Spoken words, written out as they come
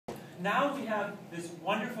now we have this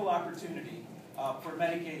wonderful opportunity for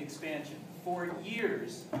Medicaid expansion. For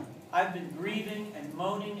years, I've been grieving and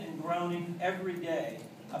moaning and groaning every day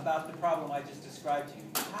about the problem I just described to you.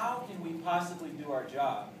 How can we possibly do our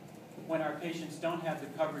job when our patients don't have the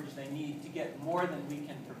coverage they need to get more than we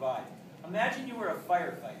can provide? Imagine you were a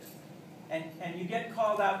firefighter, and you get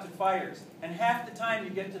called out to fires, and half the time you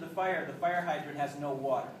get to the fire hydrant has no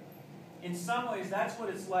water. In some ways, that's what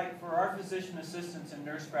it's like for our physician assistants and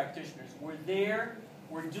nurse practitioners. We're there,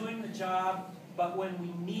 we're doing the job, but when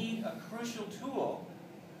we need a crucial tool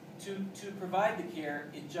to provide the care,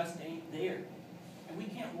 it just ain't there. And we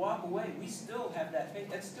can't walk away. We still have that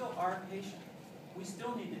patient. That's still our patient. We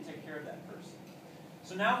still need to take care of that person.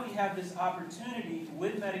 So now we have this opportunity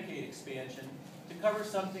with Medicaid expansion to cover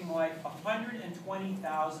something like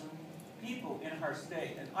 120,000 people in our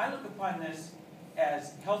state. And I look upon this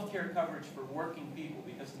as health care coverage for working people,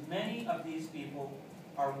 because many of these people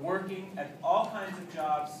are working at all kinds of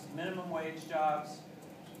jobs, minimum wage jobs,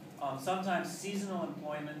 sometimes seasonal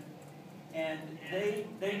employment, and they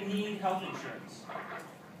need health insurance.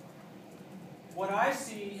 What I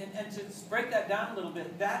see, and to break that down a little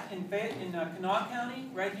bit, that in Kanawha County,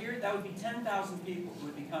 right here, that would be 10,000 people who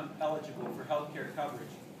would become eligible for health care coverage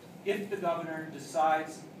if the governor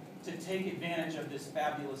decides to take advantage of this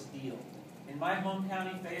fabulous deal. In my home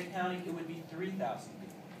county, Fayette County, it would be 3,000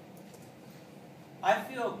 people. I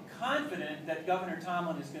feel confident that Governor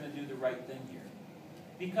Tomlin is going to do the right thing here,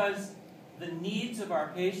 because the needs of our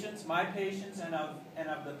patients, my patients, and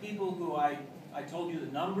of the people who I told you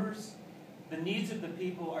the numbers, the needs of the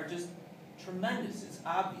people are just tremendous. It's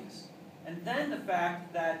obvious. And then the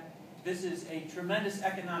fact that this is a tremendous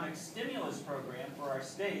economic stimulus program for our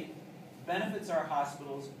state, benefits our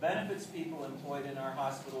hospitals, benefits people employed in our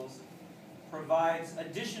hospitals, provides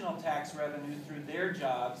additional tax revenue through their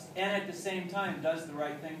jobs, and at the same time does the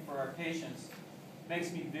right thing for our patients,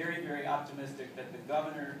 makes me very, very optimistic that the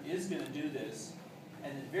governor is going to do this,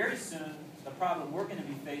 and that very soon the problem we're going to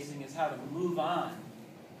be facing is how to move on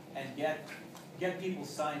and get people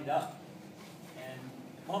signed up. And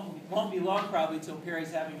it won't be long probably till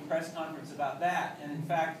Perry's having a press conference about that. And in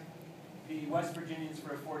fact, the West Virginians for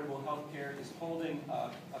Affordable Health Care is holding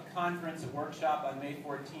a conference, a workshop on May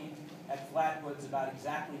 14th at Flatwoods about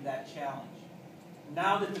exactly that challenge.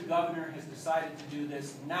 Now that the governor has decided to do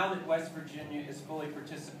this, now that West Virginia is fully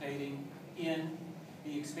participating in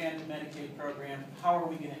the expanded Medicaid program, how are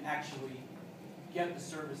we going to actually get the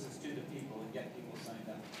services to the people and get people signed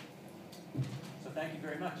up? So thank you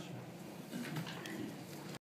very much.